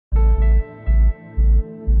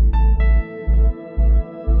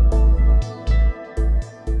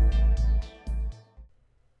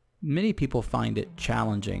Many people find it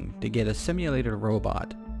challenging to get a simulated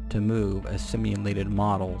robot to move a simulated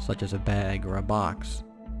model such as a bag or a box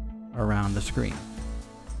around the screen.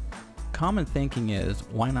 Common thinking is,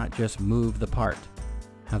 why not just move the part?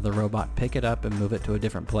 Have the robot pick it up and move it to a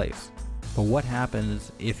different place. But what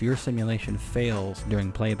happens if your simulation fails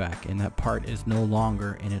during playback and that part is no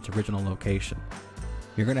longer in its original location?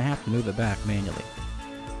 You're going to have to move it back manually.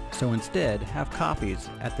 So instead, have copies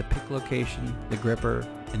at the pick location, the gripper,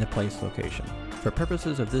 and the place location. For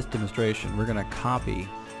purposes of this demonstration, we're going to copy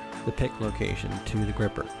the pick location to the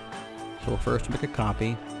gripper. So we'll first make a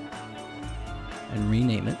copy and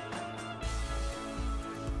rename it.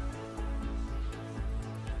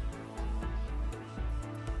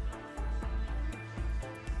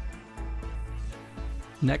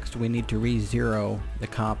 Next, we need to re-zero the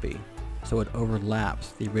copy so it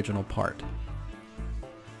overlaps the original part.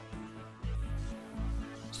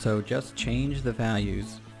 So just change the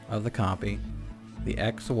values of the copy, the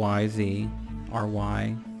X, Y, Z,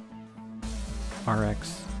 RY,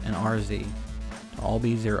 RX, and RZ to all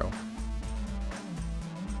be 0.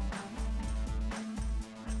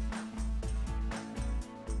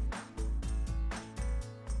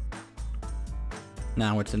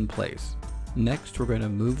 Now it's in place. Next, we're going to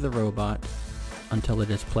move the robot until it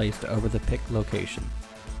is placed over the pick location.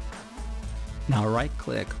 Now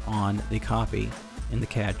right-click on the copy in the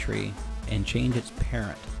CAD tree and change its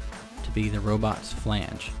parent to be the robot's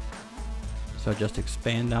flange. So just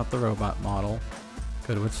expand out the robot model,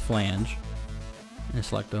 go to its flange, and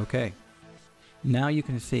select OK. Now you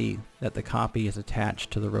can see that the copy is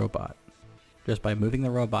attached to the robot. Just by moving the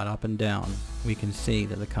robot up and down, we can see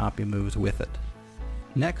that the copy moves with it.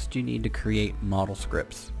 Next, you need to create model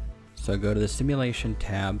scripts. So go to the Simulation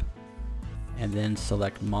tab and then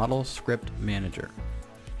select Model Script Manager.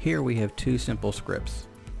 Here we have two simple scripts.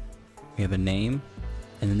 We have a name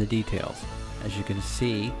and then the details. As you can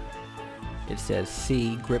see, it says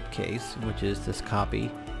C grip case, which is this copy,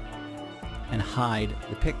 and hide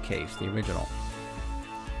the pick case, the original.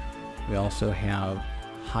 We also have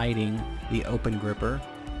hiding the open gripper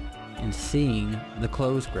and seeing the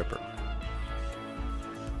closed gripper.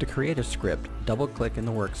 To create a script, double-click in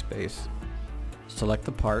the workspace, select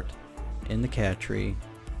the part in the CAD tree,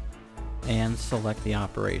 and select the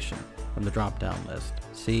operation from the drop-down list.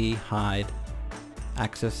 See, hide,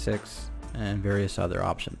 Axis 6, and various other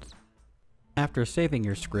options. After saving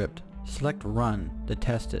your script, select Run to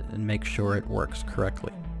test it and make sure it works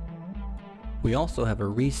correctly. We also have a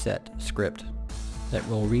reset script that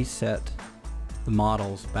will reset the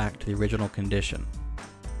models back to the original condition.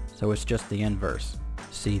 So it's just the inverse.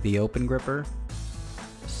 See the open gripper,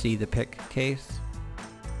 see the pick case,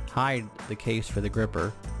 hide the case for the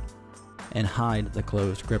gripper, and hide the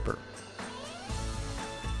closed gripper.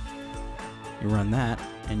 You run that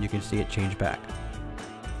and you can see it change back.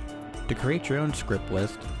 To create your own script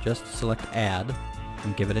list, just select Add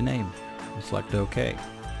and give it a name and select OK.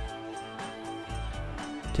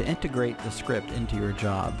 To integrate the script into your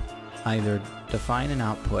job, either define an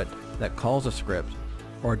output that calls a script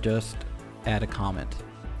or just add a comment,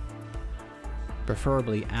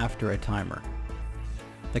 preferably after a timer.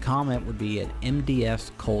 The comment would be at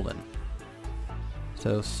MDS:.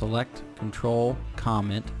 So select Control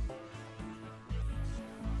Comment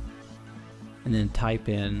and then type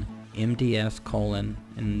in MDS:,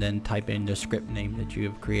 and then type in the script name that you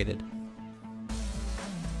have created.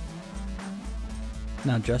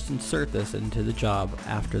 Now just insert this into the job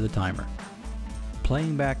after the timer.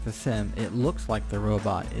 Playing back the sim, it looks like the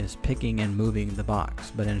robot is picking and moving the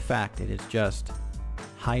box, but in fact it is just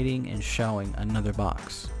hiding and showing another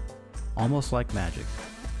box. Almost like magic.